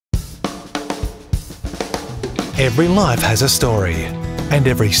Every life has a story, and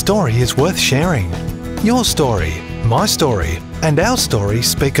every story is worth sharing. Your story, my story, and our story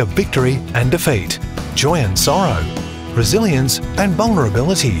speak of victory and defeat, joy and sorrow, resilience and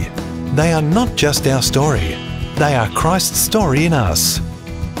vulnerability. They are not just our story, they are Christ's story in us.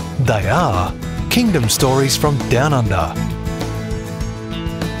 They are Kingdom Stories from Down Under.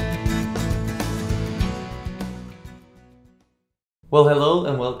 Well, hello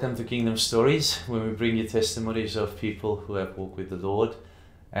and welcome to Kingdom Stories, where we bring you testimonies of people who have walked with the Lord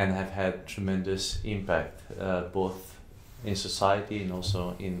and have had tremendous impact, both in society and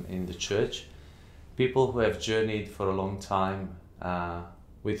also in the church. People who have journeyed for a long time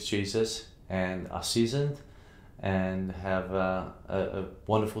with Jesus and are seasoned and have a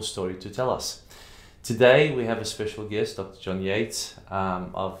wonderful story to tell us. Today we have a special guest, Dr. John Yates.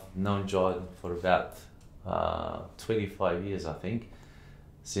 I've known John for about 25 years, I think,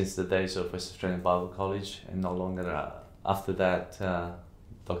 since the days of West Australian Bible College, and no longer after that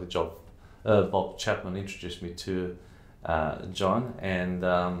Dr. Bob Chapman introduced me to John, and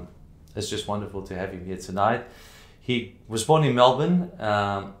it's just wonderful to have him here tonight. He was born in Melbourne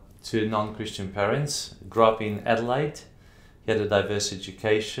to non-Christian parents, grew up in Adelaide. He had a diverse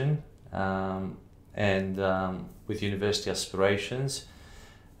education and with university aspirations.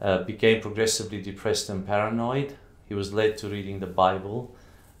 Became progressively depressed and paranoid. He was led to reading the Bible,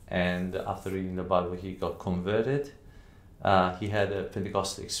 and after reading the Bible he got converted. He had a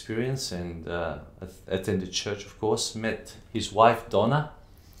Pentecostal experience and attended church, of course, met his wife Donna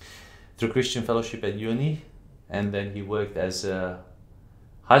through Christian fellowship at uni, and then he worked as a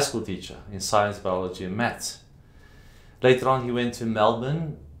high school teacher in science, biology and maths. Later on he went to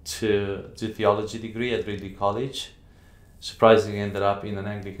Melbourne to do theology degree at Ridley College. Surprisingly ended up in an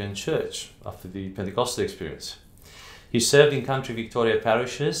Anglican Church after the Pentecostal experience. He served in country Victorian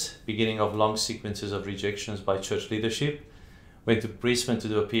parishes, beginning of long sequences of rejections by church leadership. Went to Brisbane to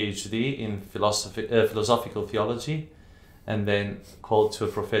do a PhD in philosophical theology, and then called to a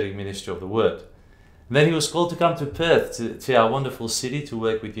prophetic ministry of the word. And then he was called to come to Perth, to our wonderful city, to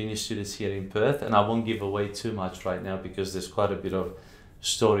work with uni students here in Perth. And I won't give away too much right now because there's quite a bit of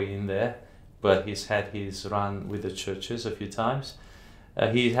story in there. But he's had his run with the churches a few times.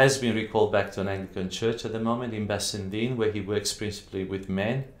 He has been recalled back to an Anglican Church at the moment in Bassendean, where he works principally with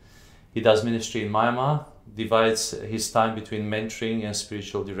men. He does ministry in Myanmar, divides his time between mentoring and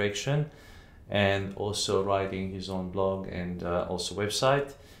spiritual direction, and also writing his own blog and also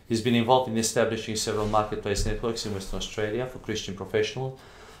website. He's been involved in establishing several marketplace networks in Western Australia for Christian professionals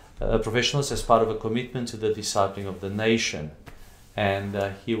as part of a commitment to the discipling of the nation.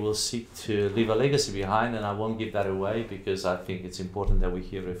 And he will seek to leave a legacy behind, and I won't give that away because I think it's important that we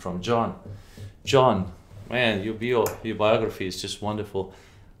hear it from John. John, man, your biography is just wonderful.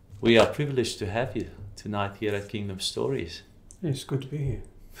 We are privileged to have you tonight here at Kingdom Stories. It's good to be here.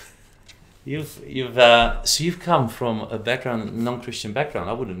 You've come from a background, non-Christian background.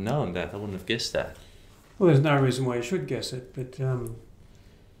 I wouldn't have known that. I wouldn't have guessed that. Well, there's no reason why you should guess it, but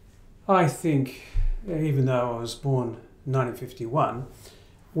I think, even though I was born 1951,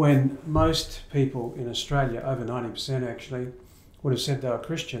 when most people in Australia, over 90% actually, would have said they were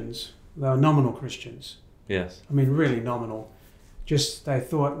Christians, they were nominal Christians. Yes. I mean, really nominal. Just they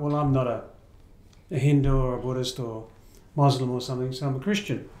thought, well, I'm not a Hindu or a Buddhist or Muslim or something, so I'm a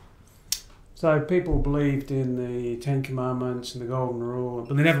Christian. So people believed in the Ten Commandments and the Golden Rule,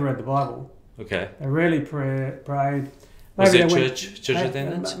 but they never read the Bible. Okay. They rarely prayed. Was there church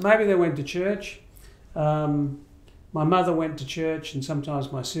attendance? Maybe they went to church. My mother went to church, and sometimes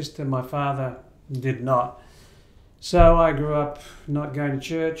my sister, my father did not. So I grew up not going to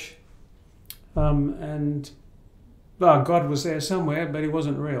church, and God was there somewhere, but he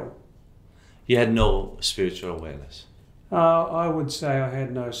wasn't real. You had no spiritual awareness? I would say I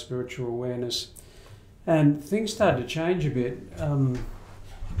had no spiritual awareness, and things started to change a bit. I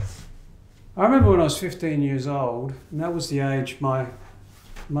remember when I was 15 years old, and that was the age my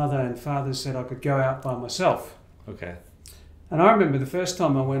mother and father said I could go out by myself. Okay. And I remember the first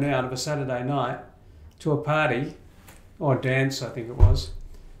time I went out of a Saturday night to a party, or a dance I think it was.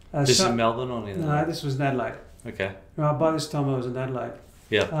 This in Melbourne or in No, this was in Adelaide. Okay. By this time I was in Adelaide.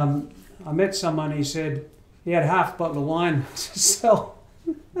 Yeah. I met someone, he said he had half a bottle of wine to sell.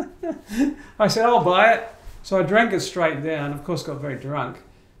 I said, I'll buy it. So I drank it straight down, of course got very drunk,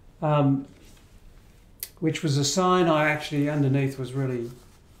 which was a sign I actually underneath was really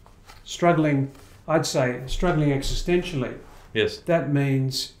struggling. I'd say struggling existentially. Yes. That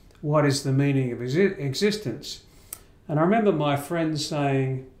means, what is the meaning of existence? And I remember my friends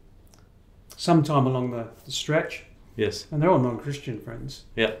saying, sometime along the stretch, yes, and they're all non-Christian friends,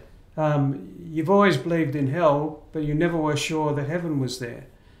 yeah, you've always believed in hell, but you never were sure that heaven was there.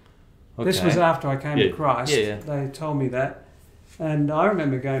 Okay. This was after I came to Christ. Yeah. They told me that. And I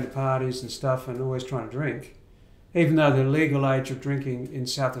remember going to parties and stuff and always trying to drink. Even though the legal age of drinking in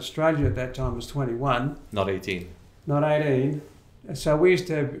South Australia at that time was 21. Not 18. Not 18. So we used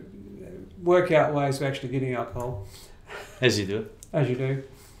to work out ways of actually getting alcohol. As you do. As you do.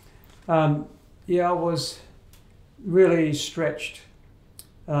 I was really stretched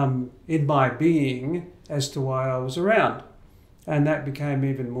in my being as to why I was around. And that became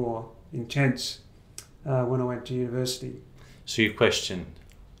even more intense when I went to university. So you questioned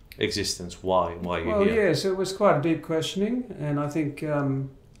existence, why you're here? Well, yes, it was quite a deep questioning, and I think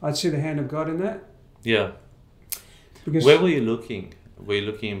I'd see the hand of God in that. Yeah. Because where were you looking? Were you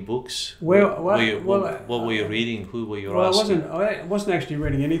looking in books? What were you reading? Who were you well, asking? I wasn't actually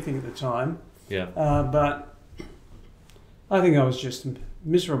reading anything at the time. Yeah. But I think I was just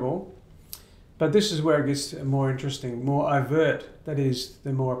miserable. But this is where it gets more interesting, more overt. That is,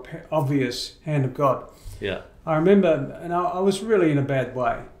 the more obvious hand of God. Yeah. I remember, and I was really in a bad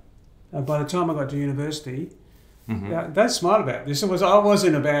way. By the time I got to university, don't smile about this. I was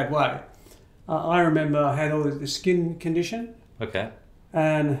in a bad way. I remember I had all this skin condition. Okay.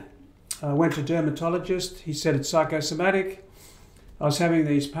 And I went to a dermatologist. He said it's psychosomatic. I was having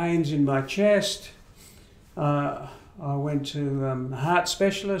these pains in my chest. I went to a heart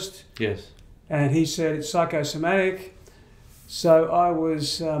specialist. Yes. And he said it's psychosomatic. So I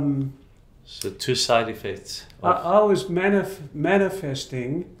was... so two side effects. I was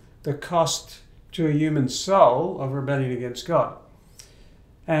manifesting the cost to a human soul of rebellion against God.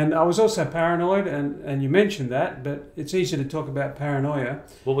 And I was also paranoid, and you mentioned that, but it's easy to talk about paranoia.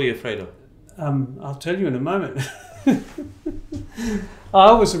 What were you afraid of? I'll tell you in a moment.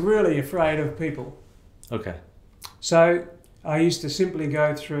 I was really afraid of people. Okay. So I used to simply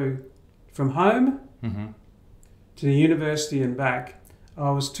go through from home to the university and back. I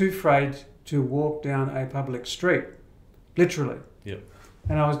was too afraid to walk down a public street, literally. Yeah.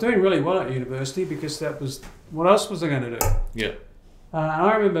 And I was doing really well at university because that was, what else was I going to do? Yeah.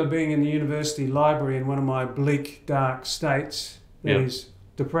 I remember being in the university library in one of my bleak, dark states, that is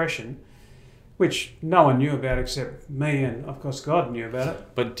depression, which no one knew about except me, and of course God knew about it.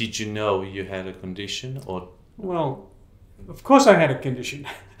 But did you know you had a condition, or? Well, of course I had a condition.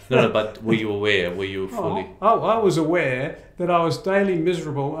 No, but were you aware? Were you fully? I was aware that I was daily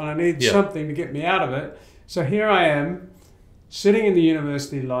miserable and I needed something to get me out of it. So here I am, sitting in the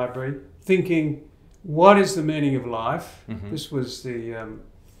university library, thinking, what is the meaning of life? This was about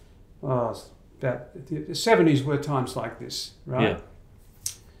the 70s were times like this, right?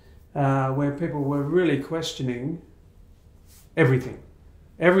 Yeah. Where people were really questioning everything.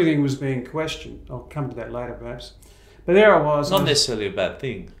 Everything was being questioned. I'll come to that later, perhaps. But there I was. Not necessarily a bad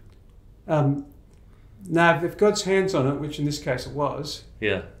thing. Now, if God's hands on it, which in this case it was,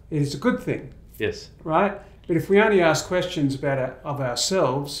 it is a good thing. Yes. Right? But if we only ask questions of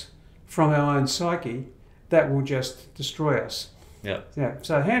ourselves from our own psyche, that will just destroy us. Yeah. Yeah.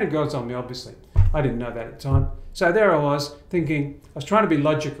 So the hand of God's on me, obviously. I didn't know that at the time. So there I was thinking, I was trying to be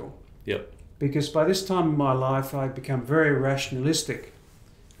logical. Yep. Because by this time in my life, I'd become very rationalistic.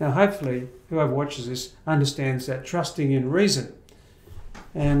 Now, hopefully, whoever watches this understands that trusting in reason.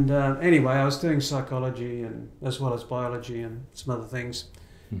 And anyway, I was doing psychology and as well as biology and some other things.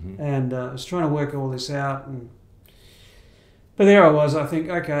 And I was trying to work all this out. But there I was, I think,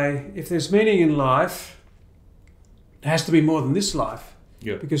 okay, if there's meaning in life, it has to be more than this life.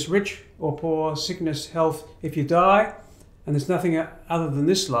 Yeah. Because rich or poor, sickness, health, if you die and there's nothing other than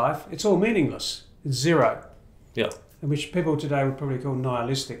this life, it's all meaningless. It's zero. Yeah. Which people today would probably call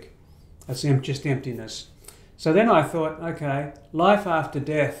nihilistic. That's just emptiness. So then I thought, okay, life after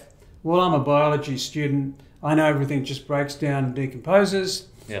death. Well, I'm a biology student. I know everything just breaks down and decomposes.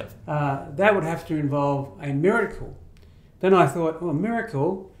 Yeah. That would have to involve a miracle. Then I thought, well, a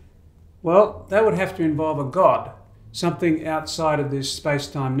miracle, well, that would have to involve a God, something outside of this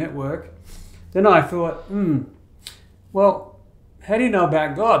space-time network. Then I thought, well, how do you know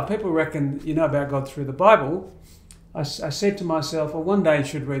about God? People reckon you know about God through the Bible. I said to myself, well, one day you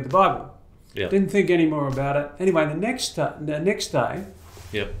should read the Bible. Yeah. Didn't think any more about it. Anyway, the next day,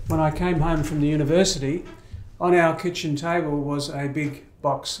 when I came home from the university, on our kitchen table was a big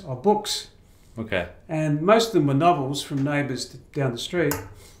box of books. Okay. And most of them were novels from neighbours down the street,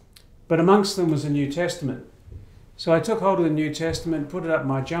 but amongst them was the New Testament. So I took hold of the New Testament, put it up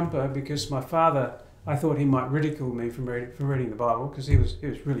my jumper, because my father, I thought he might ridicule me for reading the Bible, because he was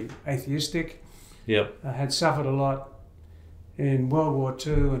really atheistic. Yep. Had suffered a lot in World War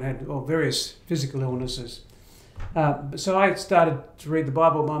II and had various physical illnesses. So I started to read the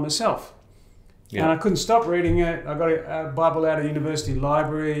Bible by myself. Yeah. And I couldn't stop reading it. I got a Bible out of university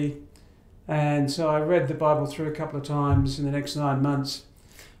library. And so I read the Bible through a couple of times in the next 9 months.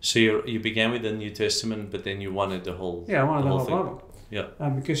 So you began with the New Testament, but then you wanted the whole. Yeah, I wanted the whole thing. Bible. Yeah.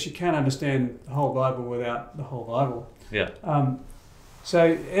 Because you can't understand the whole Bible without the whole Bible. Yeah.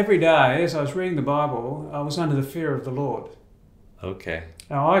 So every day, as I was reading the Bible, I was under the fear of the Lord. Okay.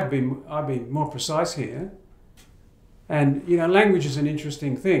 Now I'd be more precise here. And language is an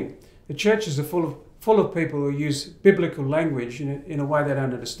interesting thing. The churches are full of people who use biblical language in a way they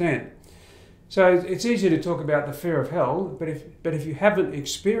don't understand. So it's easy to talk about the fear of hell, but if you haven't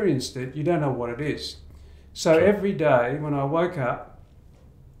experienced it, you don't know what it is. So Sure. every day when I woke up,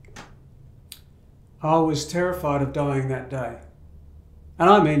 I was terrified of dying that day. And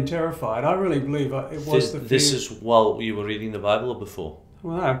I mean terrified. I really believe it was the fear. This is while you were reading the Bible or before?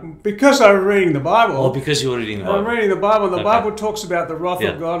 Well, no, because I was reading the Bible. Oh, because you were reading the Bible. I'm reading the Bible. The Okay. Bible talks about the wrath Yeah.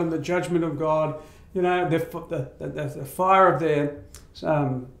 of God and the judgment of God. The fire of their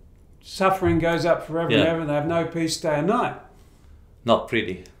suffering goes up forever and Yeah. ever. They have no peace day and night. Not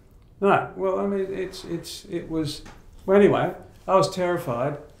pretty. No, well, I mean, it was. Well, anyway, I was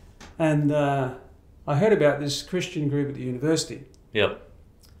terrified, and I heard about this Christian group at the university, Yep.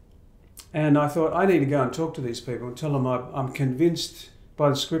 and I thought I need to go and talk to these people and tell them I'm convinced by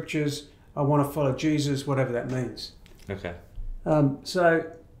the scriptures. I want to follow Jesus, whatever that means. Okay. So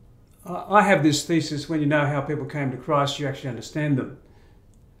I have this thesis: when you know how people came to Christ, you actually understand them.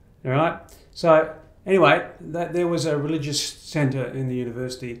 All right. So anyway, there was a religious centre in the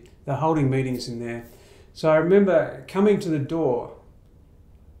university. They're holding meetings in there. So I remember coming to the door,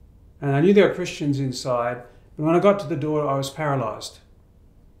 and I knew there were Christians inside. But when I got to the door, I was paralysed.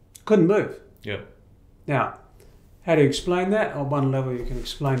 Couldn't move. Yep. Now, how do you explain that? On one level, you can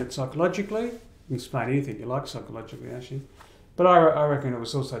explain it psychologically. You can explain anything you like psychologically, actually. But I reckon it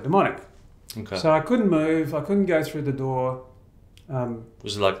was also demonic. Okay. So I couldn't move. I couldn't go through the door.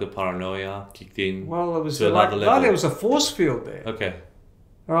 Was it like the paranoia kicked in? Well, it was to like another level? there was a force field there. Okay.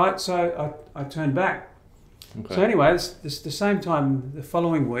 All right, so I turned back. Okay. So anyway, the same time, the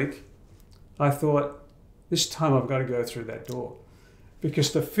following week, I thought, this time I've got to go through that door.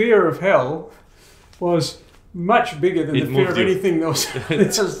 Because the fear of hell was much bigger than It the fear moved of you. anything that was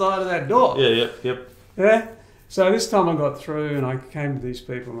inside of that door. Yeah. Yep. Yep. Yeah. So this time I got through and I came to these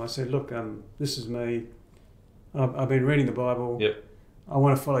people and I said, look, this is me. I've been reading the Bible. Yep. I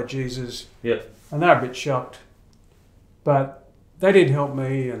want to follow Jesus. Yep. And they were a bit shocked. But they did help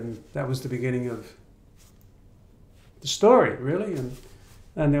me, and that was the beginning of the story, really.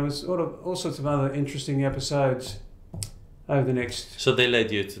 And there was all sorts of other interesting episodes over the next... So they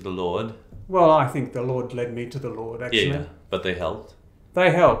led you to the Lord. Well, I think the Lord led me to the Lord, actually. Yeah. But they helped.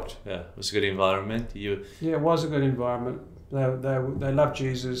 They helped. Yeah. It was a good environment. Yeah, it was a good environment. They loved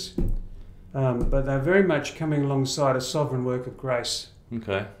Jesus. But they're very much coming alongside a sovereign work of grace.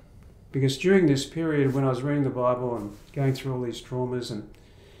 Okay. Because during this period when I was reading the Bible and going through all these traumas, and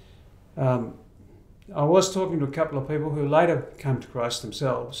I was talking to a couple of people who later came to Christ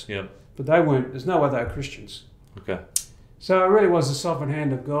themselves, Yeah. but they weren't, there's no way they were Christians. Okay. So it really was the sovereign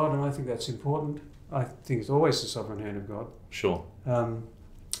hand of God, and I think that's important. I think it's always the sovereign hand of God. Sure.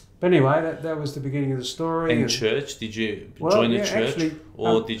 But anyway, that was the beginning of the story. And church? Did you Well, join yeah, a church? actually,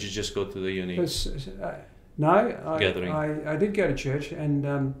 or did you just go to the uni? No, Gathering. I did go to church,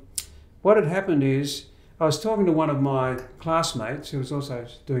 and what had happened is I was talking to one of my classmates who was also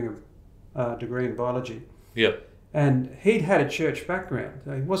doing a degree in biology, Yep. and he'd had a church background.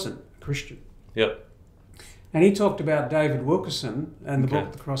 He wasn't a Christian. Yep. And he talked about David Wilkerson and the Okay.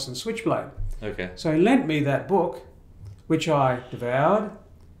 book The Cross and Switchblade. Okay. So he lent me that book, which I devoured.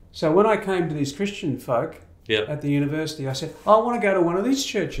 So when I came to these Christian folk Yep. at the university, I said, I want to go to one of these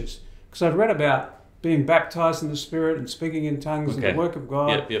churches, because I'd read about being baptised in the Spirit and speaking in tongues and Okay. the work of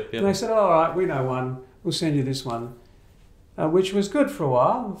God. Yep. And they said, all right, we know one. We'll send you this one, which was good for a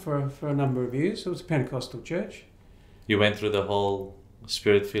while, for a number of years. It was a Pentecostal church. You went through the whole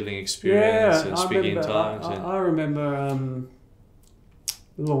spirit-filling experience and speaking in tongues. I remember a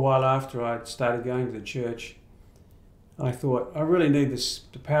little while after I started going to the church, I thought, I really need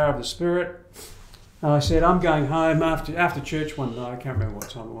the power of the Spirit. And I said, I'm going home after church one night. I can't remember what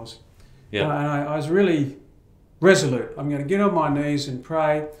time it was. Yeah. And I was really resolute. I'm going to get on my knees and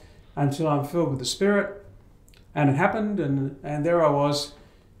pray until I'm filled with the Spirit. And it happened, and there I was,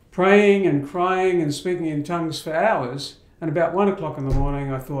 praying and crying and speaking in tongues for hours. And about 1 o'clock in the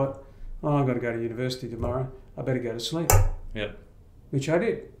morning, I thought, oh, I've got to go to university tomorrow. I better go to sleep. Yeah. Which I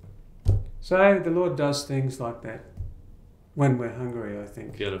did. So the Lord does things like that when we're hungry, I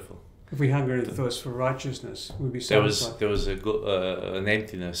think. Beautiful. If we hunger and thirst for righteousness, we'd be satisfied. There was an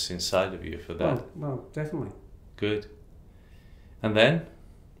emptiness inside of you for that. Well, definitely. Good. And then,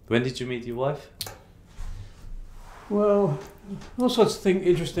 when did you meet your wife? Well, all sorts of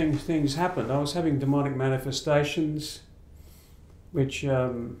interesting things happened. I was having demonic manifestations, which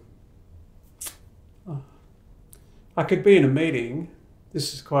I could be in a meeting.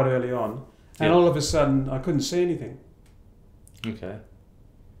 This is quite early on, and all of a sudden I couldn't see anything. Okay.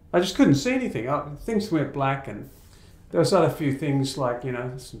 I just couldn't see anything. Things went black, and there was other few things like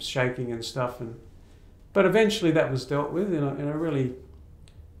some shaking and stuff, but eventually that was dealt with in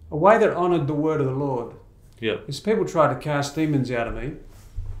a way that honoured the word of the Lord. Yeah. Because people try to cast demons out of me,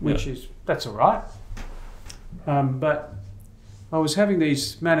 which that's all right. But I was having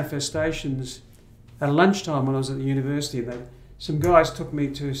these manifestations at lunchtime when I was at the university, and some guys took me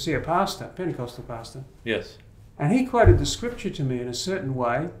to see a pastor, Pentecostal pastor. Yes. And he quoted the scripture to me in a certain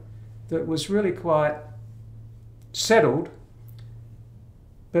way that was really quite settled,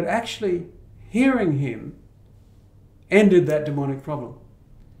 but actually hearing him ended that demonic problem.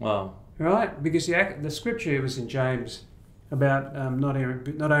 Wow. Right? Because the scripture was in James about not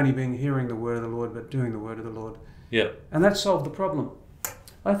only hearing the word of the Lord, but doing the word of the Lord. Yeah. And that solved the problem.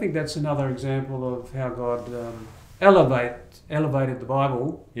 I think that's another example of how God elevated the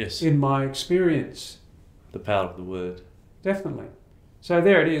Bible in my experience. The power of the word. Definitely. So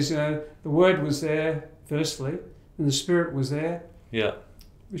there it is. The word was there, firstly, and the Spirit was there. Yeah.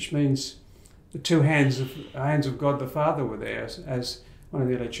 Which means the two hands of God the Father were there, as one of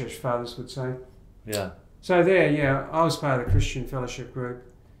the early church fathers would say. Yeah. So there, I was part of the Christian fellowship group,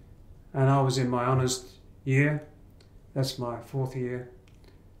 and I was in my honours year. That's my 4th year.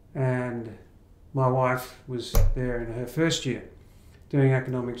 And my wife was there in her 1st year doing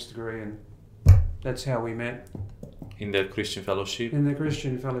economics degree, and that's how we met. In the Christian fellowship? In the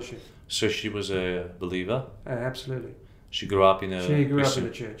Christian fellowship. So she was a believer? Absolutely. She grew up in a She grew Christian... up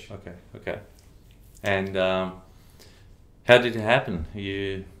in a church. Okay. And how did it happen?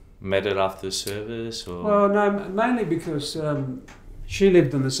 You met her after the service? Or? Well, no, mainly because she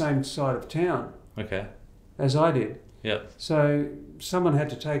lived on the same side of town as I did. Yeah. So someone had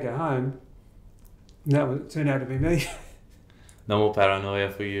to take her home, and that turned out to be me. No more paranoia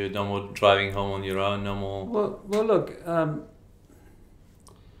for you, no more driving home on your own, no more... Well, look,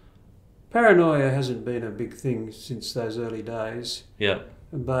 paranoia hasn't been a big thing since those early days. Yeah.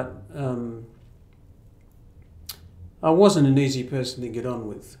 But I wasn't an easy person to get on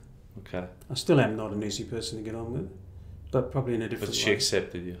with. Okay. I still am not an easy person to get on with, but probably in a different way. But she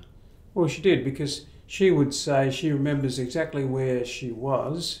accepted you? Well, she did, because she would say she remembers exactly where she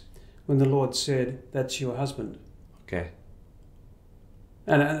was when the Lord said, "That's your husband." Okay.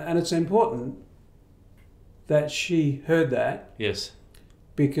 And it's important that she heard that. Yes.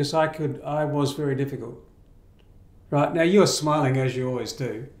 Because I was very difficult. Right, now you're smiling as you always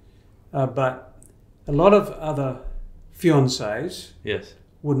do, but a lot of other fiancés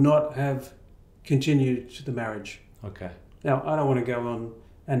would not have continued to the marriage. Okay. Now, I don't want to go on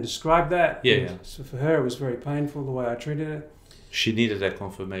and describe that. Yeah. So for her, it was very painful the way I treated her. She needed that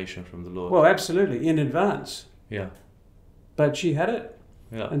confirmation from the Lord. Well, absolutely, in advance. Yeah. But she had it.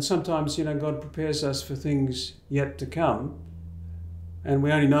 Yeah. And sometimes, God prepares us for things yet to come, and we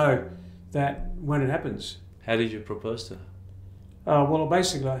only know that when it happens. How did you propose to her? Well,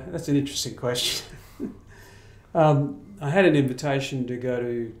 basically, that's an interesting question. I had an invitation to go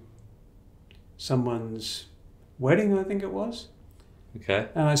to someone's wedding, I think it was. Okay.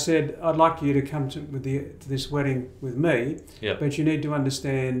 And I said, I'd like you to come to this wedding with me, but you need to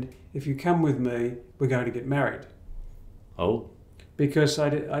understand, if you come with me, we're going to get married. Oh. Because I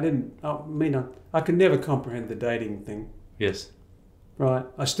could never comprehend the dating thing. Yes. Right.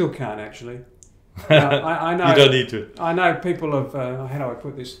 I still can't, actually. I know. You don't need to. I know people of, how do I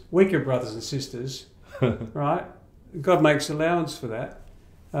put this, weaker brothers and sisters, right? God makes allowance for that,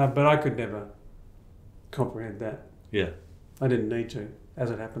 but I could never comprehend that. Yeah. I didn't need to, as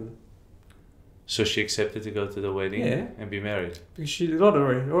it happened. So she accepted to go to the wedding and be married? Because the Lord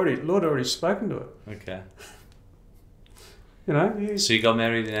already spoken to her. Okay. So you got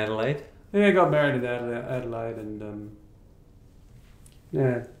married in Adelaide? Yeah, I got married in Adelaide, and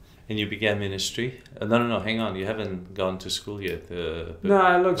yeah. And you began ministry? No, hang on. You haven't gone to school yet.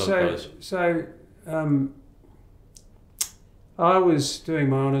 No, look, so I was doing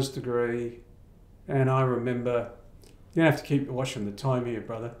my honours degree, and I remember, you have to keep watching the time here,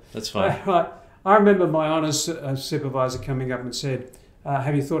 brother. That's fine. I remember my honours supervisor coming up and said,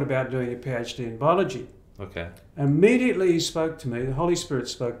 have you thought about doing a PhD in biology? Okay. Immediately he spoke to me, the Holy Spirit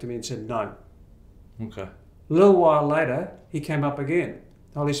spoke to me and said no. Okay. A little while later, he came up again.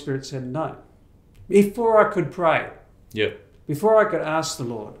 The Holy Spirit said no. Before I could pray. Yep. Before I could ask the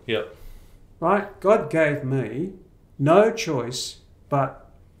Lord. Yep. Right? God gave me no choice but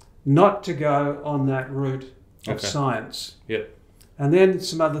not to go on that route of science. Yep. And then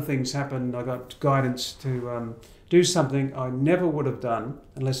some other things happened. I got guidance to do something I never would have done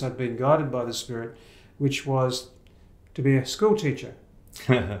unless I'd been guided by the Spirit, which was to be a school teacher.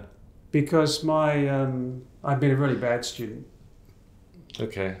 Because I'd been a really bad student.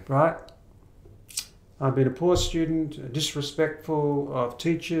 Okay. Right? I'd been a poor student, disrespectful of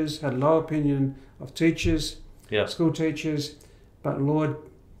teachers, had a low opinion of teachers, school teachers, but the Lord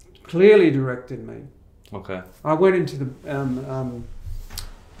clearly directed me. Okay. I went into the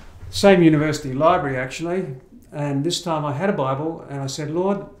same university library actually, and this time I had a Bible, and I said,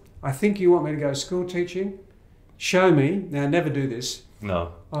 Lord, I think you want me to go school teaching. Show me. Now, never do this.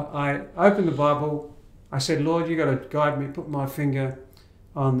 No. I opened the Bible. I said, Lord, you got to guide me. Put my finger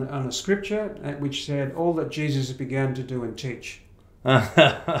on a scripture which said all that Jesus began to do and teach.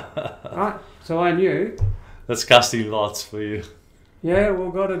 Right? So I knew. That's casting lots for you. Yeah,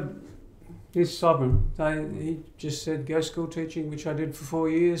 well, God is sovereign. He just said, go school teaching, which I did for 4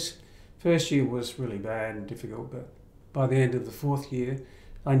 years. First year was really bad and difficult, but by the end of the fourth year,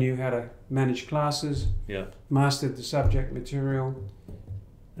 I knew how to manage classes, mastered the subject material,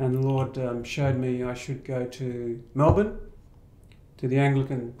 and the Lord showed me I should go to Melbourne, to the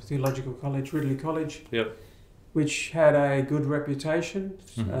Anglican Theological College, Ridley College, which had a good reputation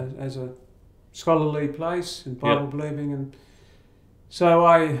as a scholarly place and Bible-believing. And so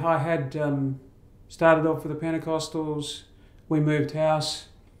I had started off with the Pentecostals. We moved house,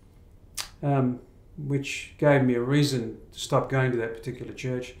 which gave me a reason to stop going to that particular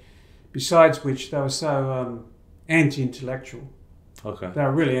church. Besides which, they were so anti-intellectual. Okay. They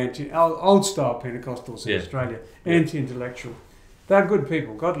were really old-style Pentecostals in Australia, anti-intellectual. They're good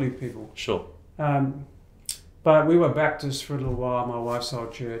people, godly people. Sure. But we were Baptists for a little while, my wife's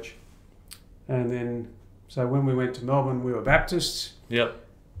old church. And then, so when we went to Melbourne, we were Baptists. Yep.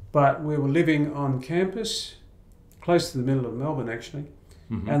 But we were living on campus, close to the middle of Melbourne actually.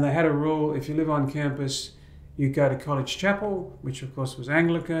 Mm-hmm. And they had a rule, if you live on campus, you go to College Chapel, which of course was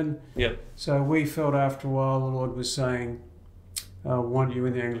Anglican. Yep. So we felt after a while the Lord was saying, I want you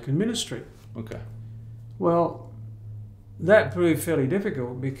in the Anglican ministry. Okay. Well, that proved fairly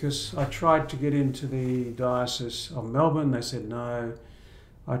difficult because I tried to get into the Diocese of Melbourne. They said no.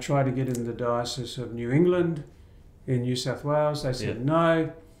 I tried to get in the Diocese of New England in New South Wales. They said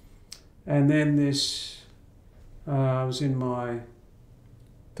no. And then I was in my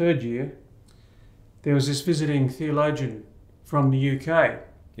third year. There was this visiting theologian from the UK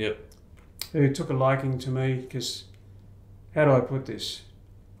who took a liking to me because, how do I put this?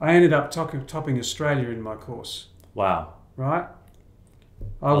 I ended up topping Australia in my course. Wow. Right?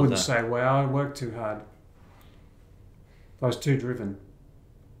 I wouldn't say, wow, I worked too hard. I was too driven.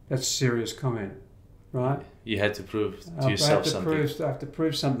 That's a serious comment, right? You had to prove to yourself something. I have to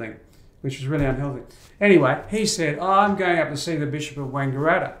prove something, which was really unhealthy. Anyway, he said, I'm going up to see the Bishop of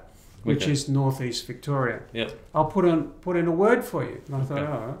Wangaratta, which is northeast Victoria. Yep. I'll put in a word for you. And I thought,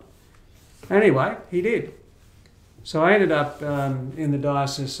 all right. Anyway, he did. So I ended up in the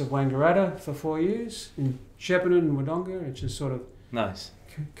Diocese of Wangaratta for 4 years, in Shepparton and Wodonga, which is sort of nice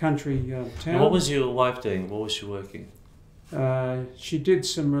country town. And what was your wife doing? What was she working? She did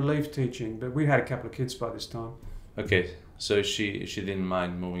some relief teaching, but we had a couple of kids by this time. Okay, so she didn't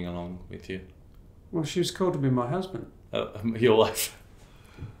mind moving along with you? Well, she was called to be my husband. Your wife?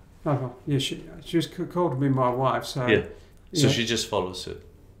 Oh, yeah, she was called to be my wife, so... Yeah, so she just follows it?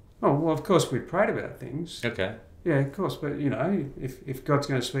 Oh, well, of course we prayed about things. Okay. Yeah, of course, but, you know, if God's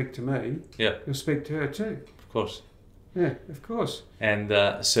going to speak to me, he'll speak to her too. Of course. Yeah, of course. And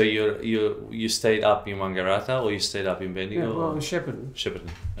so you stayed up in Wangaratta or you stayed up in Bendigo? Yeah, well, Shepparton. Shepparton.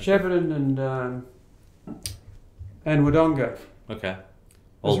 Okay. Shepparton and Wodonga. Okay. It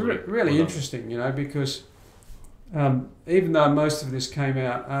was really interesting, you know, because even though most of this came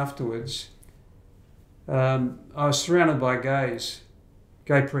out afterwards, I was surrounded by gay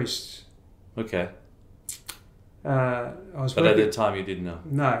priests. Okay. But at the time you didn't know?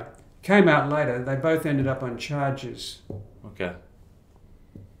 No. Came out later. They both ended up on charges. Okay.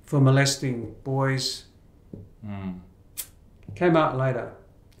 For molesting boys. Came out later.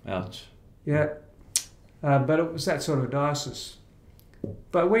 Ouch. Yeah. But it was that sort of diocese.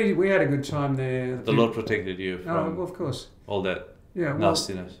 But we had a good time there. The Lord protected you from well, of course. All that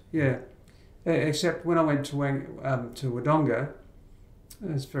nastiness. Yeah. Except when I went to Wodonga,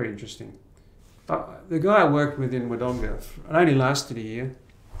 it's very interesting. The guy I worked with in Wodonga, it only lasted a year.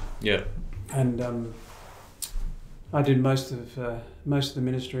 Yeah. And I did most of the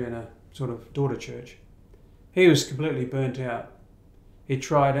ministry in a sort of daughter church. He was completely burnt out. He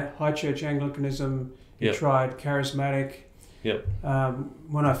tried high church Anglicanism. He Yep. tried charismatic. Yep.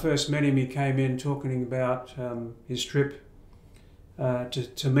 When I first met him, he came in talking about his trip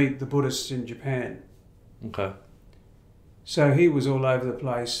to meet the Buddhists in Japan. Okay. So he was all over the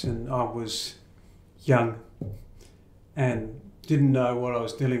place, and I was young and didn't know what I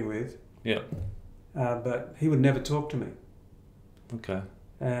was dealing with. Yeah. But he would never talk to me. Okay.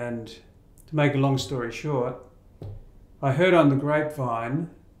 And to make a long story short, I heard on the grapevine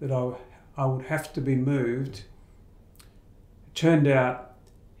that I would have to be moved. It turned out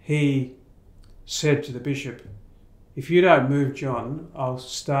he said to the bishop, "If you don't move John, I'll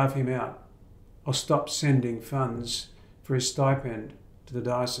starve him out. I'll stop sending funds for his stipend to the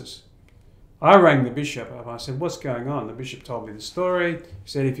diocese." I rang the bishop up. I said, "What's going on?" The bishop told me the story. He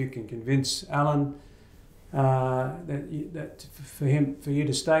said, "If you can convince Alan that for you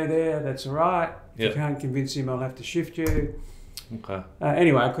to stay there, that's all right. If Yep. you can't convince him, I'll have to shift you." Okay.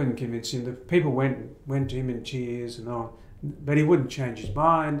 Anyway, I couldn't convince him. The people went to him in tears and all, but he wouldn't change his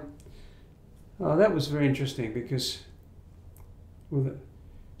mind. Oh, that was very interesting because,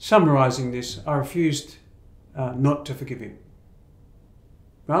 summarising this, I refused not to forgive him.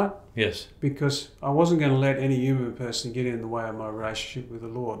 Right? Yes. Because I wasn't going to let any human person get in the way of my relationship with the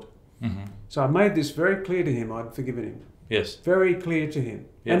Lord. Mm-hmm. So I made this very clear to him. I'd forgiven him. Yes. Very clear to him.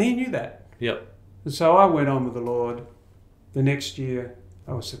 Yep. And he knew that. Yep. And so I went on with the Lord. The next year,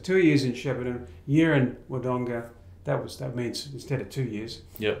 I was 2 years in Shepparton, year in Wodonga. That means instead of 2 years.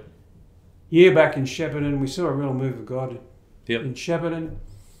 Yep. Year back in Shepparton, we saw a real move of God Yep. in Shepparton.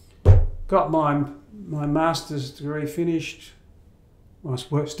 Got my master's degree finished. I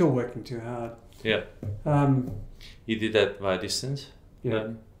was still working too hard. Yeah. You did that by distance? Yeah.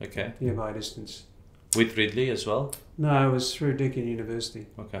 Then? Okay. Yeah, by distance. With Ridley as well? No, it was through Deakin University.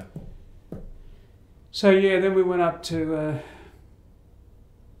 Okay. So yeah, then we went up to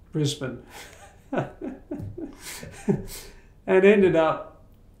Brisbane and ended up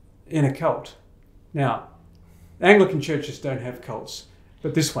in a cult. Now, Anglican churches don't have cults,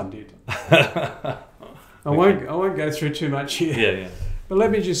 but this one did. I won't go through too much here. Yeah. But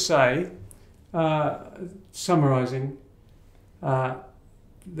let me just say, summarising,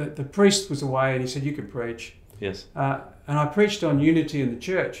 that the priest was away and he said, "You can preach." Yes. And I preached on unity in the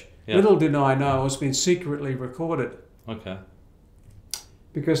church. Yeah. Little did I know I was being secretly recorded, Okay.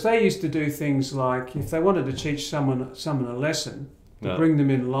 because they used to do things like, if they wanted to teach someone a lesson, to Yeah. bring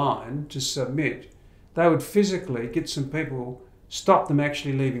them in line to submit, they would physically get some people, stop them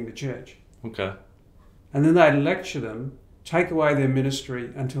actually leaving the church. Okay. And then they'd lecture them, take away their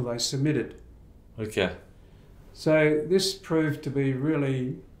ministry until they submitted. Okay. So this proved to be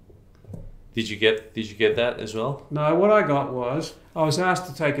really... Did you get that as well? No, what I got was, I was asked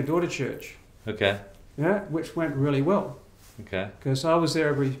to take a daughter church, Okay. which went really well, Okay. because I was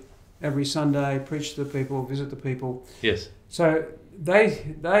there every Sunday, preach to the people, visit the people. Yes. So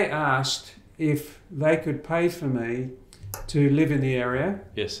they asked if they could pay for me to live in the area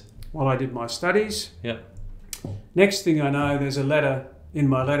Yes. while I did my studies. Yeah. Next thing I know, there's a letter in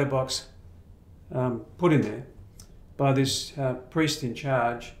my letterbox put in there by this priest in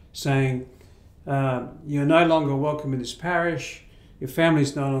charge saying, "You're no longer welcome in this parish, your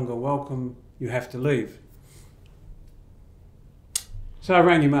family's no longer welcome, you have to leave." So I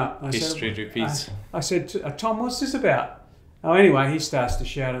rang him up. History repeats. I said, "Tom, what's this about?" Oh, anyway, he starts to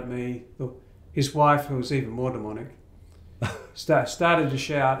shout at me. His wife, who was even more demonic, started to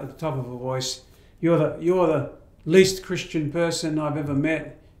shout at the top of her voice, you're the least Christian person I've ever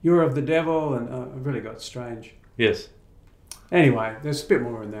met. You're of the devil." And it really got strange. Yes. Anyway, there's a bit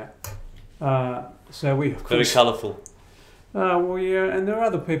more in that. So we, of Very course... colourful. well, yeah, and there are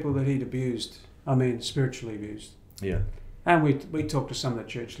other people that he'd abused. I mean, spiritually abused. Yeah. And we talked to some of the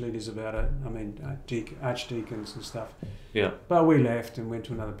church leaders about it. I mean, archdeacons and stuff. Yeah. But we left and went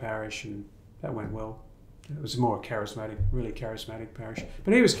to another parish, and that went well. It was a more charismatic, really charismatic parish.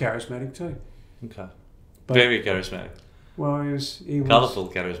 But he was charismatic too. Okay. But, Very charismatic. Well, he was Colourful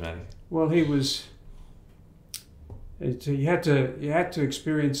charismatic. Well, he was. You had to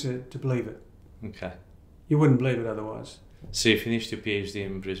experience it to believe it. Okay. You wouldn't believe it otherwise. So you finished your PhD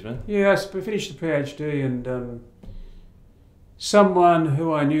in Brisbane? Yeah, I finished the PhD, and someone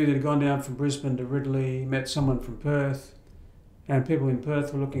who I knew that had gone down from Brisbane to Ridley met someone from Perth, and people in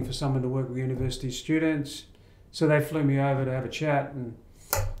Perth were looking for someone to work with university students, so they flew me over to have a chat. And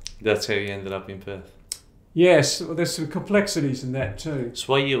that's how you ended up in Perth? Yes, well, there's some complexities in that too.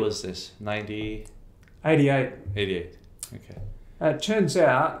 So what year was this? 90? 88. 88. Okay. It turns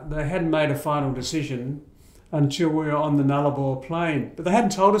out they hadn't made a final decision until we were on the Nullarbor plain. But they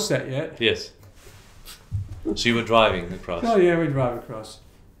hadn't told us that yet. Yes. So you were driving across? Oh yeah, we drove across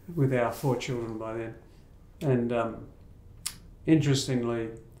with our 4 children by then. And interestingly,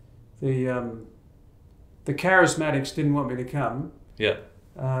 the charismatics didn't want me to come. Yeah.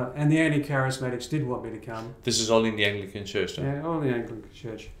 And the anti-charismatics did want me to come. This is all in the Anglican Church, no? Yeah, all the Anglican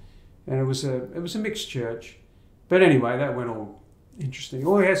Church. And it was a mixed church. But anyway, that went all interesting.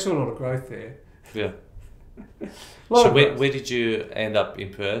 Oh, we had sort of a lot of growth there. Yeah. So where did you end up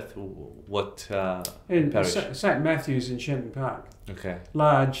in Perth? What in parish? St Matthew's in Shenton Park. Okay.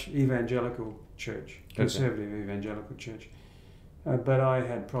 Large evangelical church, conservative evangelical church. But I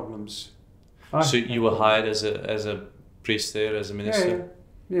had problems. So you were hired as a priest there, as a minister?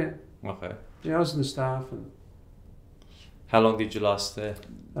 Yeah. Okay. Yeah, I was in the staff. And how long did you last there?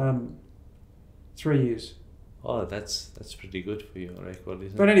 3 years. Oh, that's pretty good for your record,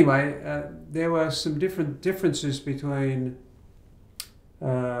 isn't But it? anyway, there were some differences between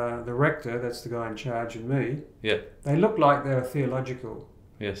the rector, that's the guy in charge, and me. Yeah. They looked like they were theological.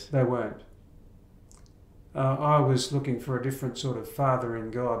 Yes. They weren't. I was looking for a different sort of father in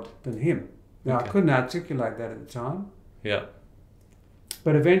God than him. Now, I couldn't articulate that at the time. Yeah.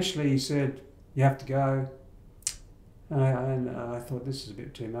 But eventually he said, you have to go. And I thought, this is a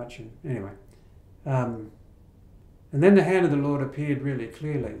bit too much. And anyway. And then the hand of the Lord appeared really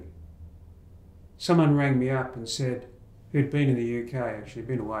clearly. Someone rang me up and said, who'd been in the UK, actually,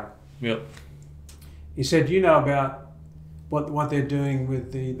 been away. Yep. He said, you know about what they're doing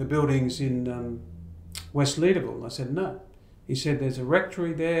with the buildings in West Leederville? And I said, no. He said, there's a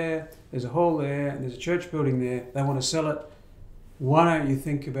rectory there, there's a hall there, and there's a church building there. They want to sell it. Why don't you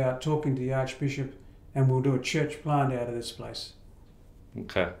think about talking to the Archbishop and we'll do a church plant out of this place?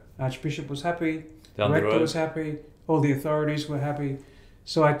 Okay. Archbishop was happy, the Down the rector road. was happy, all the authorities were happy.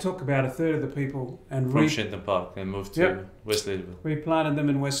 So I took about a third of the people and From Shenton Park and moved to West Leederville. replanted them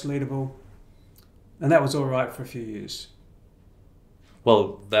in West Leederville. And that was all right for a few years.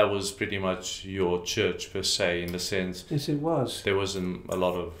 Well, that was pretty much your church per se, in the sense Yes, it was. there wasn't a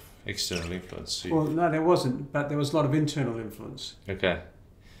lot of external influence. Well, no, there wasn't, but there was a lot of internal influence. Okay.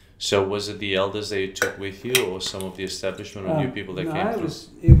 So was it the elders that you took with you, or some of the establishment, or new people that came through?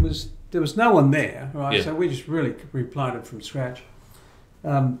 There was no one there, right? Yeah. So we just really replanted from scratch.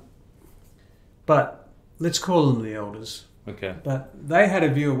 But let's call them the elders. Okay. But they had a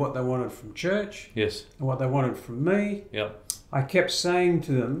view of what they wanted from church Yes. and what they wanted from me. Yeah. I kept saying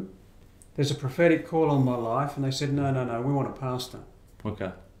to them, there's a prophetic call on my life. And they said, no, we want a pastor.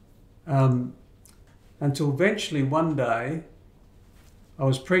 Okay. Until eventually one day I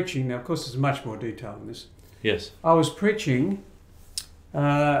was preaching. Now, of course, there's much more detail in this. Yes. I was preaching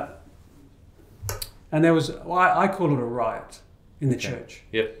and there was, I call it a riot in the church.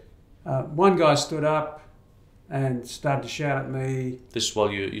 Yep. One guy stood up and started to shout at me. This is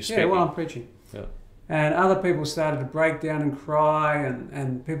while you speaking? Yeah, while I'm preaching. Yeah. And other people started to break down and cry,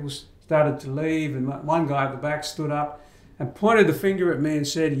 and people started to leave. And one guy at the back stood up and pointed the finger at me and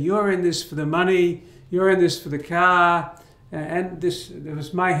said, you're in this for the money, you're in this for the car. And there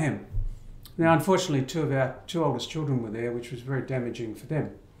was mayhem. Now, unfortunately, 2 of our 2 oldest children were there, which was very damaging for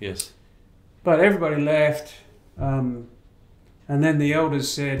them. Yes. But everybody left. And then the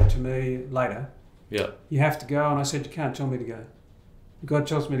elders said to me later, Yeah. you have to go. And I said, you can't tell me to go. If God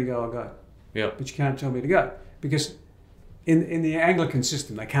tells me to go, I'll go. Yeah. But you can't tell me to go. Because in the Anglican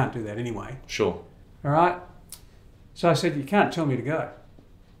system, they can't do that anyway. Sure. All right? So I said, you can't tell me to go.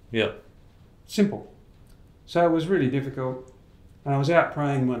 Yeah. Simple. So it was really difficult. And I was out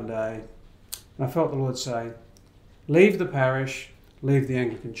praying one day, and I felt the Lord say, leave the parish, leave the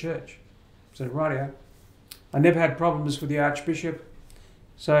Anglican Church. I said, rightio. I never had problems with the Archbishop,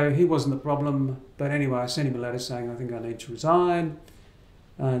 so he wasn't the problem. But anyway, I sent him a letter saying I think I need to resign.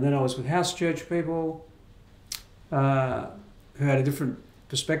 And then I was with house church people who had a different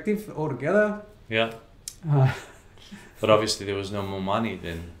perspective altogether. Yeah. But obviously there was no more money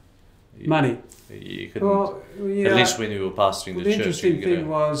then. Money. You couldn't. Well, yeah, at least when you were pastoring the the church, interesting you get thing a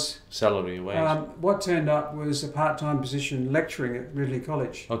was salary wage. what turned up was a part-time position lecturing at Ridley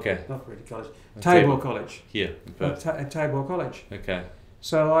College. Okay. Not Ridley College, At Tabor College. Here in Perth. At Tabor College. Okay.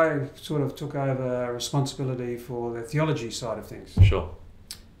 So I sort of took over responsibility for the theology side of things, Sure.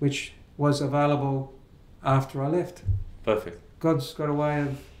 which was available after I left. Perfect. God's got a way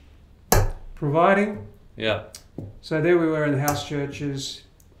of providing. Yeah. So there we were in the house churches.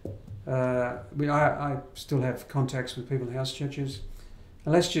 I still have contacts with people in house churches.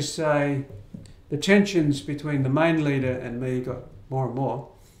 And let's just say the tensions between the main leader and me got more and more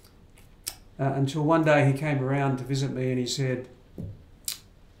until one day he came around to visit me and he said,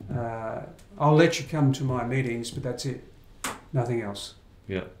 I'll let you come to my meetings, but that's it. Nothing else.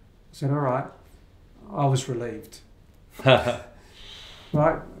 Yeah. I said, all right. I was relieved. Right?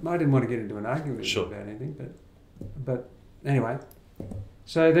 I didn't want to get into an argument about anything, but anyway.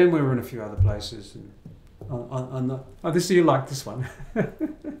 So then we were in a few other places. And you like this one.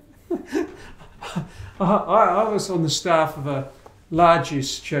 I was on the staff of a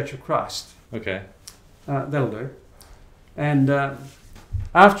largest Church of Christ. Okay. That'll do. And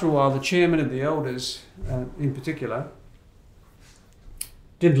after a while, the chairman of the elders, in particular,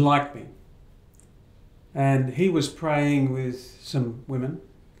 didn't like me. And he was praying with some women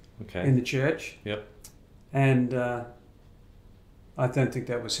in the church. Yep. And I don't think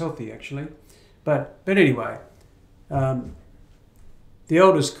that was healthy, actually. But anyway, the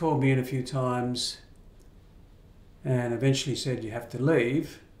elders called me in a few times and eventually said, you have to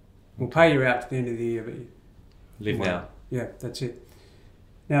leave. We'll pay you out to the end of the year. But Leave now. Yeah, that's it.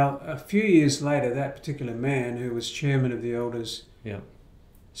 Now, a few years later, that particular man who was chairman of the elders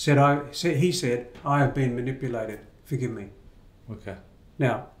said, he said, I have been manipulated. Forgive me. Okay.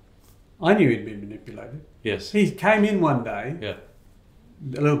 Now, I knew he'd been manipulated. Yes. He came in one day, Yeah.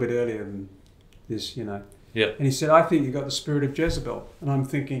 a little bit earlier than this, you know. Yeah. And he said, I think you got the spirit of Jezebel. And I'm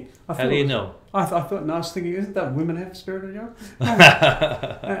thinking... How do you know? I thought, and I was thinking, isn't that women have the spirit of Jezebel?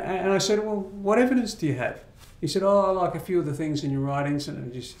 And I said, well, what evidence do you have? He said, oh, I like a few of the things in your writings.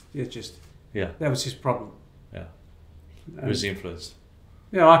 And that was his problem. Yeah. He was influenced.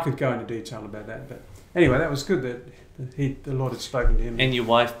 Yeah, I could go into detail about that. But anyway, that was good that the Lord had spoken to him. And your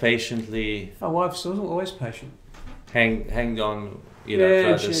wife patiently... My wife's always patient. Hanged on, you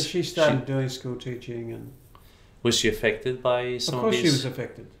know, she started doing school teaching. And was she affected by some of these? Of course she was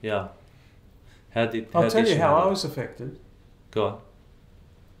affected. Yeah. I'll tell you how I was affected. Go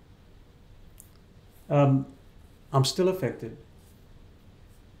on. I'm still affected.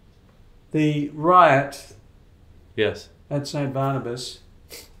 The riot at St. Barnabas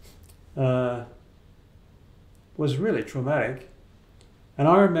was really traumatic. And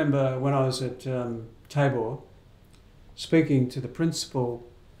I remember when I was at Tabor speaking to the principal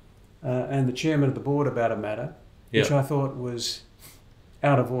and the chairman of the board about a matter, which I thought was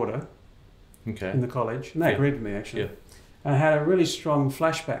out of order in the college. And they agreed with me, actually. And I had a really strong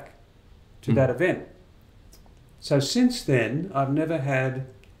flashback to that event. So since then, I've never had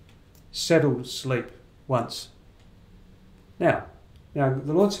settled sleep once. Now,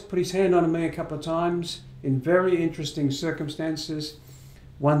 the Lord's put his hand on me a couple of times in very interesting circumstances.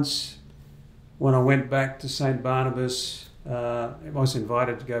 Once, when I went back to St. Barnabas, I was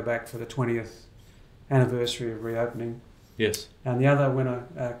invited to go back for the 20th anniversary of reopening. Yes. And the other, when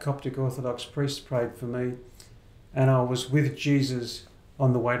a Coptic Orthodox priest prayed for me, and I was with Jesus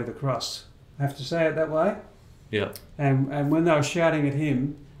on the way to the cross. I have to say it that way. Yeah. And when they were shouting at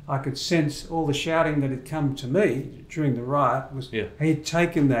him, I could sense all the shouting that had come to me during the riot. He'd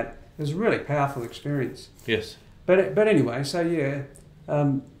taken that. It was a really powerful experience. Yes. But anyway, so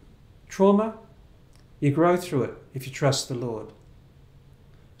trauma, you grow through it if you trust the Lord.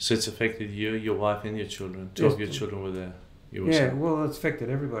 So it's affected you, your wife and your children. Two of your children were there. Well, it's affected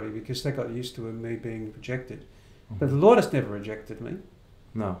everybody because they got used to me being rejected. But the Lord has never rejected me.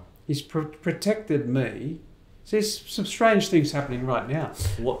 No. He's protected me. So there's some strange things happening right now.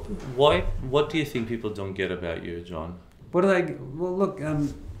 What do you think people don't get about you, John? What do they... Well, look,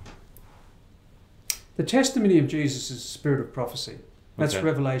 the testimony of Jesus is the spirit of prophecy. That's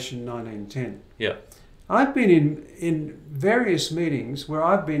Revelation 19:10. Yeah. I've been in various meetings where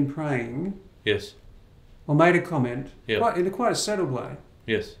I've been praying... Yes. Or made a comment in quite a settled way.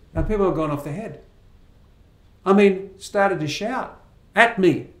 Yes. And people have gone off their head. I mean, started to shout at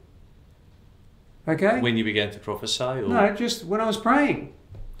me. Okay? When you began to prophesy? Or? No, just when I was praying.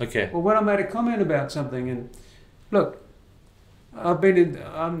 Okay. Or when I made a comment about something. And look, I've been in...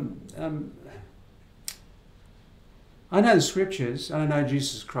 I know the scriptures and I know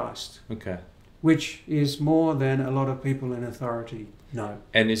Jesus Christ. Okay. Which is more than a lot of people in authority know.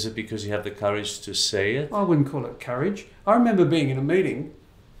 And is it because you have the courage to say it? I wouldn't call it courage. I remember being in a meeting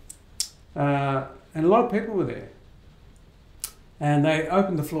and a lot of people were there. And they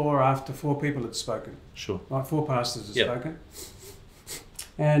opened the floor after 4 people had spoken. Sure. Like 4 pastors had spoken.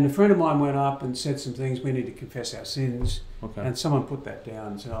 And a friend of mine went up and said some things. We need to confess our sins. Okay. And someone put that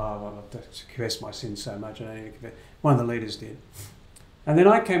down and said, I have to confess my sins so much. I don't need to confess. One of the leaders did. And then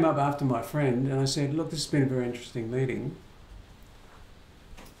I came up after my friend and I said, look, this has been a very interesting meeting.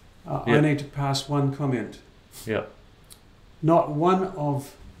 I need to pass one comment. Yeah. Not one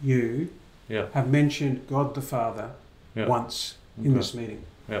of you have mentioned God the Father once in this meeting.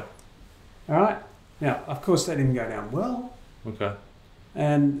 Yeah. All right? Now, of course, that didn't go down well. Okay.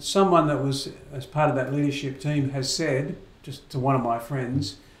 And someone that was as part of that leadership team has said, just to one of my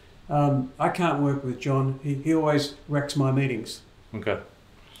friends, I can't work with John. He always wrecks my meetings. Okay.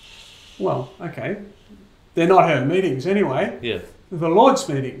 Well, okay. They're not her meetings anyway. Yeah. They're the Lord's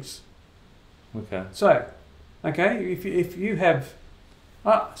meetings. Okay. So, okay, if you have...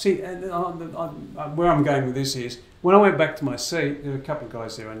 see, and where I'm going with this is, when I went back to my seat, there were a couple of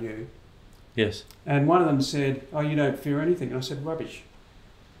guys there I knew. Yes. And one of them said, "Oh, you don't fear anything." And I said, "Rubbish.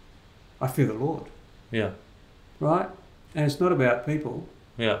 I fear the Lord." Yeah. Right? And it's not about people.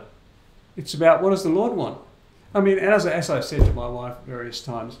 Yeah. It's about what does the Lord want? I mean, as I said to my wife various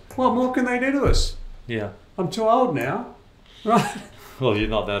times, what more can they do to us? Yeah. I'm too old now. Right? Well, you're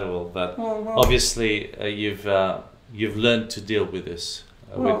not that old, but Well, obviously you've learned to deal with this,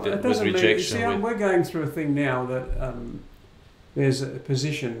 with rejection. Mean, we're going through a thing now that there's a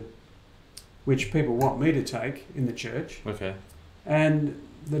position which people want me to take in the church. Okay. And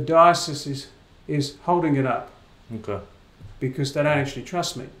the diocese is holding it up. Okay. Because they don't actually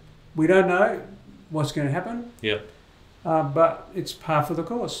trust me. We don't know what's going to happen. Yeah. But it's par for the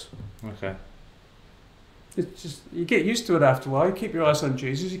course. Okay. It's just, you get used to it after a while. You keep your eyes on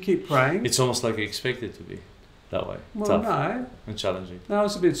Jesus. You keep praying. It's almost like you expect it to be that way. Well, tough no. and challenging. No, I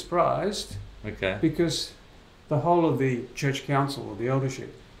was a bit surprised. Okay. Because the whole of the church council or the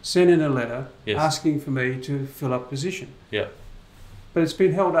eldership sent in a letter asking for me to fill up position. Yeah. But it's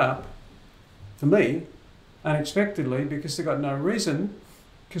been held up for me unexpectedly because they got no reason,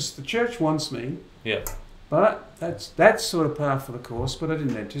 because the church wants me. Yeah. But that's sort of par for the course, but I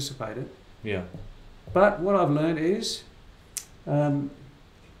didn't anticipate it. Yeah. But what I've learned is, my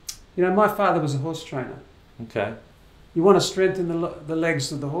father was a horse trainer. Okay. You want to strengthen the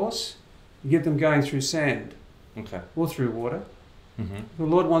legs of the horse, you get them going through sand. Okay. Or through water. Mm-hmm. The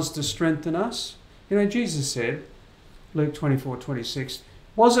Lord wants to strengthen us. Jesus said, Luke 24:26,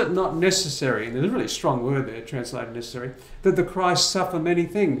 was it not necessary, and there's a really strong word there, translated necessary, that the Christ suffer many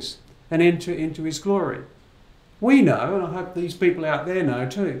things and enter into his glory? We know, and I hope these people out there know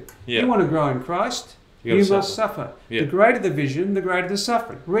too. Yeah. You want to grow in Christ, you must suffer. Yeah. The greater the vision, the greater the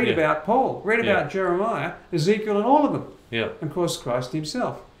suffering. Read about Paul, read about Jeremiah, Ezekiel, and all of them. Yeah. And of course Christ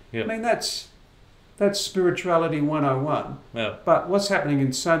himself. Yeah. I mean, that's spirituality 101. Yeah. But what's happening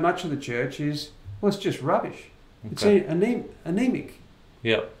in so much of the church is, well, it's just rubbish. Okay. It's anemic.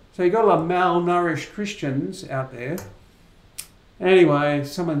 Yeah. So you've got a lot of malnourished Christians out there. Anyway,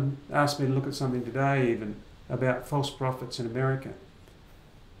 someone asked me to look at something today even about false prophets in America.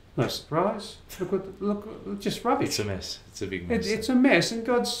 No surprise. Look, just rubbish. It's a mess. It's a big mess. It's a mess, and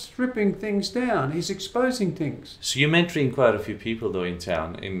God's stripping things down. He's exposing things. So you're mentoring quite a few people though in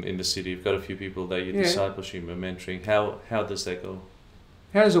town, in the city. You've got a few people that you're discipleship and mentoring. How does that go?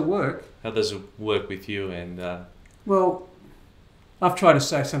 How does it work? How does it work with you? And well, I've tried to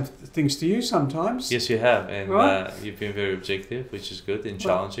say some things to you sometimes. Yes, you have, and right? You've been very objective, which is good and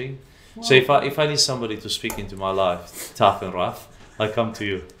challenging. So if I need somebody to speak into my life, tough and rough, I come to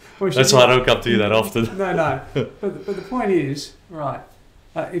you. That's why I don't come to you that often. No. But the point is, right,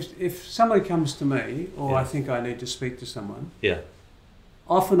 if somebody comes to me, or I think I need to speak to someone,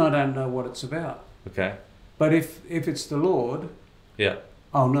 often I don't know what it's about. Okay. But if it's the Lord,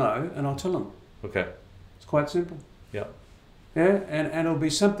 I'll know and I'll tell them. Okay. It's quite simple. Yeah. Yeah, and it'll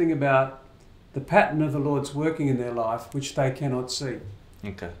be something about the pattern of the Lord's working in their life which they cannot see.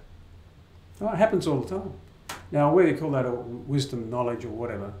 Okay. Well, it happens all the time. Now, whether you call that a wisdom, knowledge, or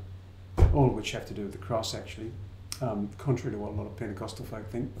whatever, all of which have to do with the cross, actually, contrary to what a lot of Pentecostal folk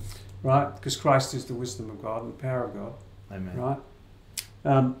think, right? Because Christ is the wisdom of God and the power of God. Amen.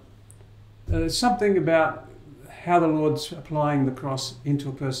 Right? There's something about how the Lord's applying the cross into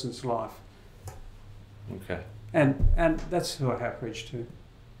a person's life. Okay. And that's who I have preached to,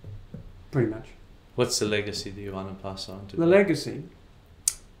 pretty much. What's the legacy that you want to pass on to? The legacy.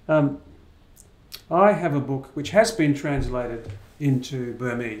 I have a book which has been translated into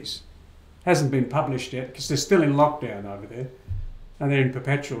Burmese. Hasn't been published yet because they're still in lockdown over there, and they're in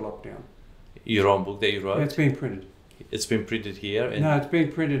perpetual lockdown. Your own book that you wrote? It's been printed. It's been printed here? No, it's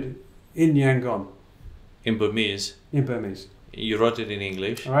been printed in Yangon. In Burmese? In Burmese. You wrote it in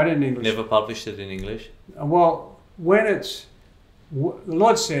English? I wrote it in English. Never published it in English? Well, when the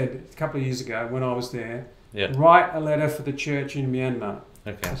Lord said a couple of years ago when I was there, write a letter for the church in Myanmar.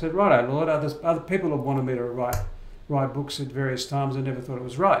 Okay. I said, righto, Lord, other people have wanted me to write books at various times. I never thought it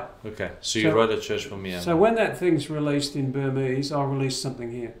was right. Okay, so you wrote a church for Myanmar. So when that thing's released in Burmese, I'll release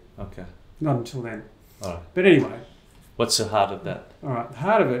something here. Okay. Not until then. All right. But anyway. What's the heart of that? All right, the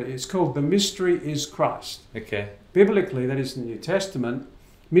heart of it is called The Mystery is Christ. Okay. Biblically, that is in the New Testament,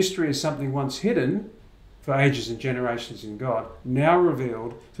 mystery is something once hidden, for ages and generations in God, now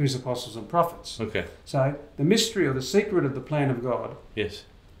revealed through his apostles and prophets. Okay. So the mystery or the secret of the plan of God Yes.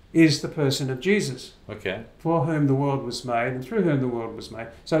 is the person of Jesus, Okay. for whom the world was made and through whom the world was made.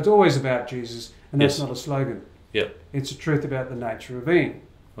 So it's always about Jesus, and that's Yes. not a slogan. Yep. It's a truth about the nature of being.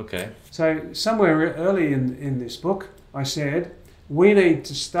 Okay. So somewhere early in this book, I said, we need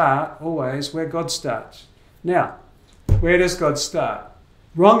to start always where God starts. Now, where does God start?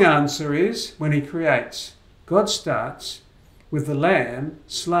 Wrong answer is when he creates. God starts with the lamb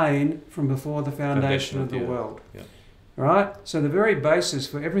slain from before the foundation of the world. Yeah. All right? So the very basis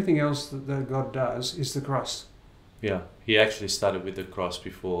for everything else that God does is the cross. Yeah. He actually started with the cross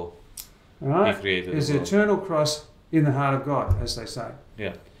before All right? he created There's the the world. eternal cross in the heart of God, as they say.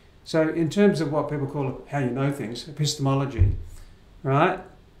 Yeah. So in terms of what people call how you know things, epistemology, right?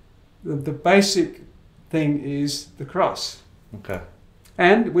 The basic thing is the cross. Okay.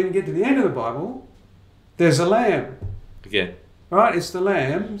 And when you get to the end of the Bible, there's a lamb, Again. right? It's the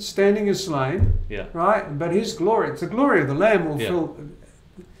lamb standing as slain, Yeah. right? But his glory, it's the glory of the lamb will Yeah. fill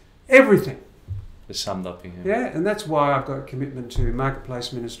everything. It's summed up in here. Yeah, and that's why I've got a commitment to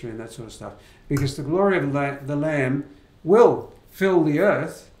marketplace ministry and that sort of stuff. Because the glory of the lamb will fill the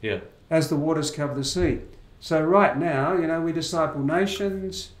earth Yeah. as the waters cover the sea. So right now, you know, we disciple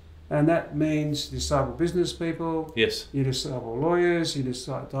nations, and that means disciple business people, Yes. you disciple lawyers, you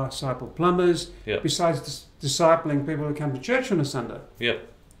disciple plumbers, Yeah. besides discipling people who come to church on a Sunday. Yeah.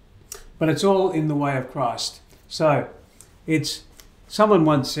 But it's all in the way of Christ. So it's, someone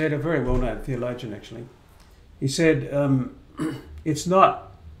once said, a very well-known theologian actually, he said, it's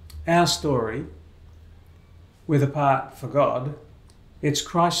not our story with a part for God, it's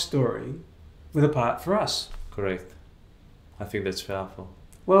Christ's story with a part for us. Correct. I think that's powerful.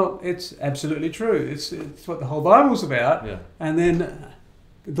 Well, it's absolutely true. It's what the whole Bible's about. Yeah. And then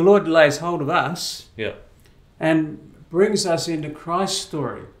the Lord lays hold of us Yeah. and brings us into Christ's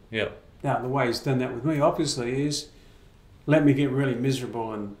story. Yeah. Now, the way he's done that with me, obviously, is let me get really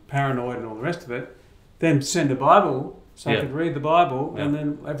miserable and paranoid and all the rest of it, then send a Bible so I Yeah. could read the Bible and Yeah.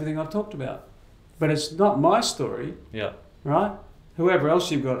 then everything I've talked about. But it's not my story, Yeah. right? Whoever else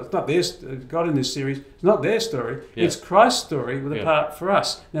you've got, it's not their God in this series, it's not their story, Yeah. it's Christ's story with a Yeah. part for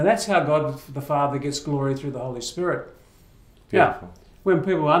us. Now that's how God the Father gets glory through the Holy Spirit. Beautiful. Now, when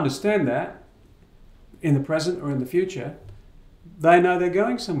people understand that, in the present or in the future, they know they're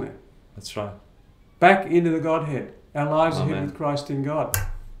going somewhere. That's right. Back into the Godhead. Our lives are hid Amen. with Christ in God.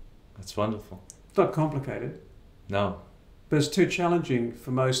 That's wonderful. It's not complicated, No. but it's too challenging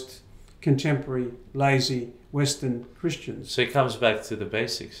for most contemporary, lazy, Western Christians. So it comes back to the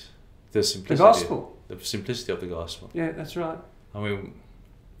basics. The The simplicity. gospel. The simplicity of the gospel. Yeah, that's right. I mean,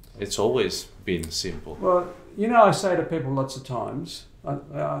 it's always been simple. Well, you know, I say to people lots of times,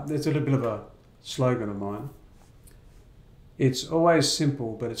 there's a little bit of a slogan of mine. It's always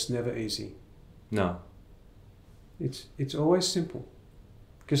simple, but it's never easy. No. It's always simple.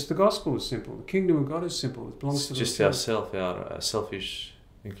 Because the gospel is simple. The kingdom of God is simple. It belongs It's to just the ourself, our selfish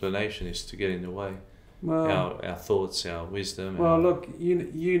inclination is to get in the way. Well, Our thoughts, our wisdom. well, our, look,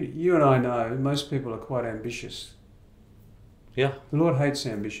 you and I know most people are quite ambitious. Yeah. The Lord hates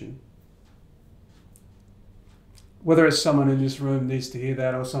ambition. Whether it's someone in this room needs to hear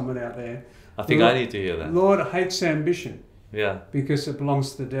that or someone out there. I think I need to hear The that. Lord hates ambition Yeah. because it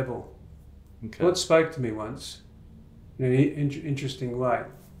belongs to the devil. Okay. God spoke to me once in an interesting way.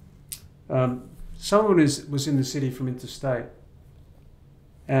 Someone was in the city from interstate,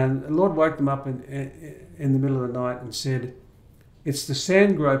 and the Lord woke them up in the middle of the night and said, it's the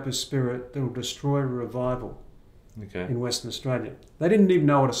sandgroper spirit that will destroy revival Okay. in Western Australia. They didn't even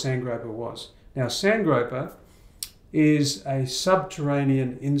know what a sandgroper was. Now, a sandgroper is a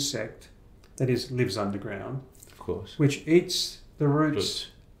subterranean insect that lives underground, Of course. which eats the roots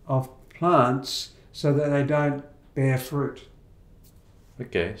of plants so that they don't bear fruit.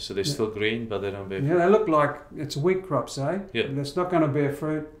 Okay, so they're still green, but they don't bear Yeah, fruit. they look like it's a wheat crop, say. Yeah. But it's not going to bear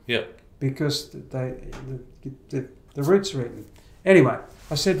fruit Yeah. because the roots are eaten. Anyway,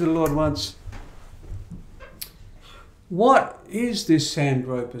 I said to the Lord once, what is this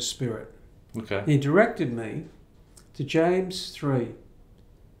sandgroper spirit? Okay. He directed me to James 3,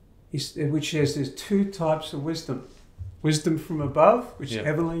 which says there's two types of wisdom. Wisdom from above, which Yeah. is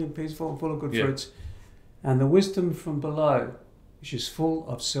heavenly and peaceful and full of good Yeah. fruits, and the wisdom from below, which is full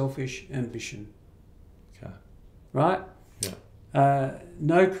of selfish ambition. Okay. Right? Yeah.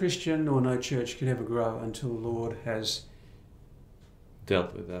 No Christian or no church can ever grow until the Lord has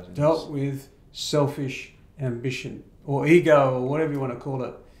Dealt with that. dealt with selfish ambition or ego or whatever you want to call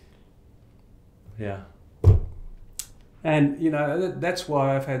it. Yeah. And, you know, that's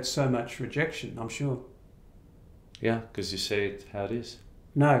why I've had so much rejection, I'm sure. Yeah, because you say it how it is.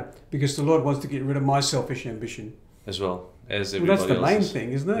 No, because the Lord wants to get rid of my selfish ambition. As well as Well, everybody that's the main else's.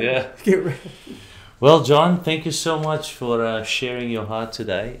 thing, isn't it? Yeah. Get rid. Well, John, thank you so much for sharing your heart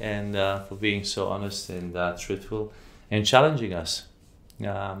today and for being so honest and truthful and challenging us.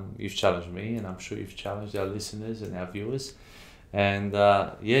 You've challenged me, and I'm sure you've challenged our listeners and our viewers. And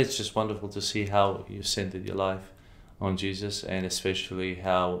it's just wonderful to see how you centered your life on Jesus, and especially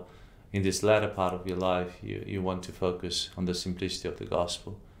how in this latter part of your life you want to focus on the simplicity of the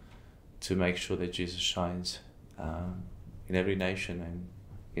gospel to make sure that Jesus shines in every nation and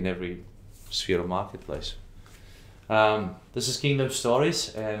in every sphere of marketplace. This is Kingdom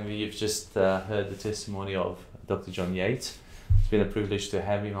Stories, and we've just heard the testimony of Dr. John Yates. It's been a privilege to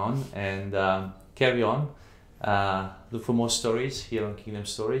have him on, and carry on. Look for more stories here on Kingdom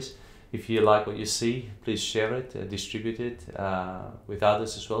Stories. If you like what you see, please share it, distribute it with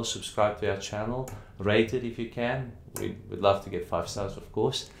others as well. Subscribe to our channel, rate it if you can. We'd love to get 5 stars, of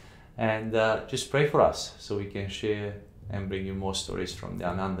course. And just pray for us so we can share and bring you more stories from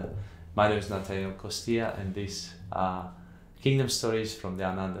Down Under. My name is Natanael Costea, and these are Kingdom Stories from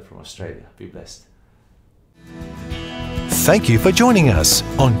Down Under from Australia. Be blessed. Thank you for joining us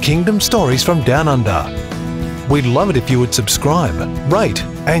on Kingdom Stories from Down Under. We'd love it if you would subscribe, rate,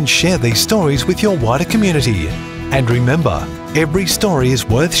 and share these stories with your wider community. And remember, every story is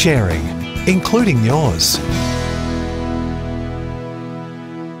worth sharing, including yours.